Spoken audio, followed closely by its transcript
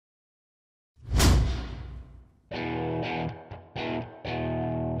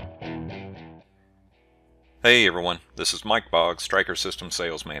Hey everyone, this is Mike Boggs, Stryker Systems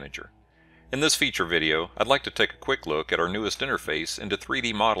Sales Manager. In this feature video, I'd like to take a quick look at our newest interface into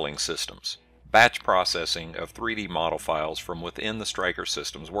 3D modeling systems, batch processing of 3D model files from within the Stryker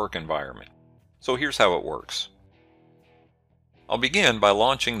Systems work environment. So here's how it works. I'll begin by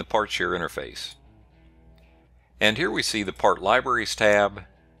launching the Part Share interface. And here we see the Part Libraries tab,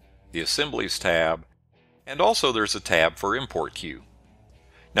 the Assemblies tab, and also there's a tab for Import Queue.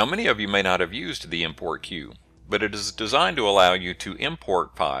 Now many of you may not have used the import queue, but it is designed to allow you to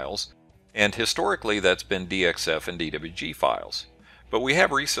import files, and historically that's been DXF and DWG files. But we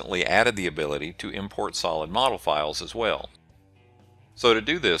have recently added the ability to import solid model files as well. So to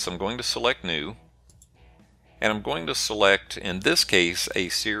do this, I'm going to select New, and I'm going to select, in this case, a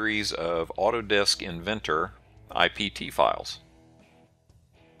series of Autodesk Inventor IPT files.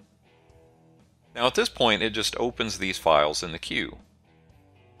 Now at this point it just opens these files in the queue.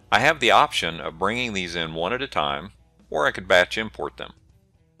 I have the option of bringing these in one at a time, or I could batch import them.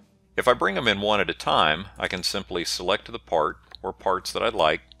 If I bring them in one at a time, I can simply select the part or parts that I'd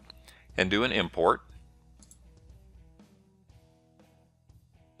like and do an import.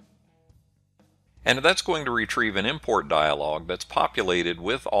 And that's going to retrieve an import dialog that's populated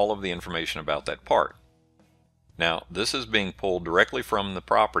with all of the information about that part. Now, this is being pulled directly from the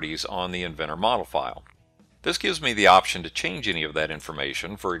properties on the Inventor model file. This gives me the option to change any of that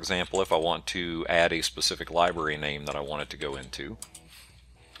information. For example, if I want to add a specific library name that I want it to go into.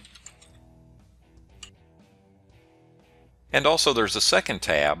 And also there's a second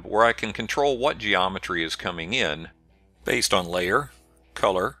tab where I can control what geometry is coming in based on layer,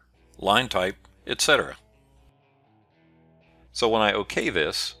 color, line type, etc. So when I OK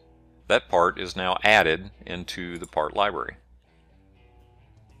this, that part is now added into the part library.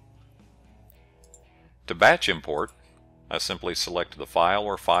 To batch import, I simply select the file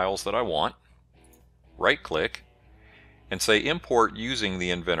or files that I want, right-click, and say Import using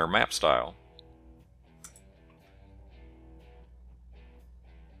the Inventor map style.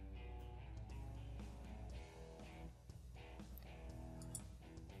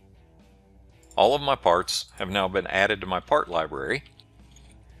 All of my parts have now been added to my part library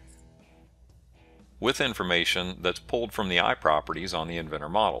with information that's pulled from the eye properties on the Inventor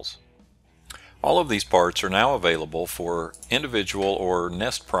models. All of these parts are now available for individual or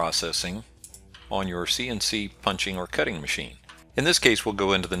nest processing on your CNC punching or cutting machine. In this case, we'll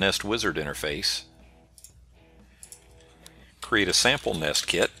go into the Nest Wizard interface, create a sample nest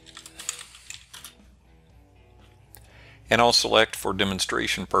kit, and I'll select for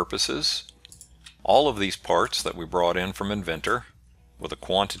demonstration purposes all of these parts that we brought in from Inventor with a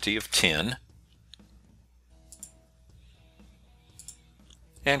quantity of 10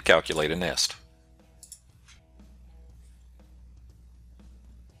 and calculate a nest.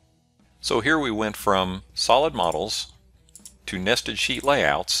 So here we went from solid models to nested sheet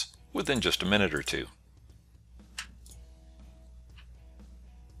layouts within just a minute or two.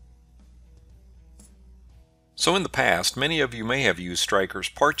 So in the past, many of you may have used Stryker's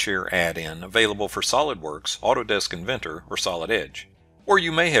Part Share add-in available for SolidWorks, Autodesk Inventor, or Solid Edge. Or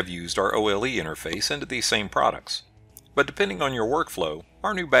you may have used our OLE interface into these same products. But depending on your workflow,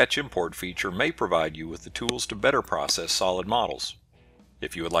 our new batch import feature may provide you with the tools to better process solid models.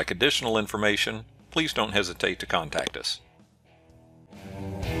 If you would like additional information, please don't hesitate to contact us.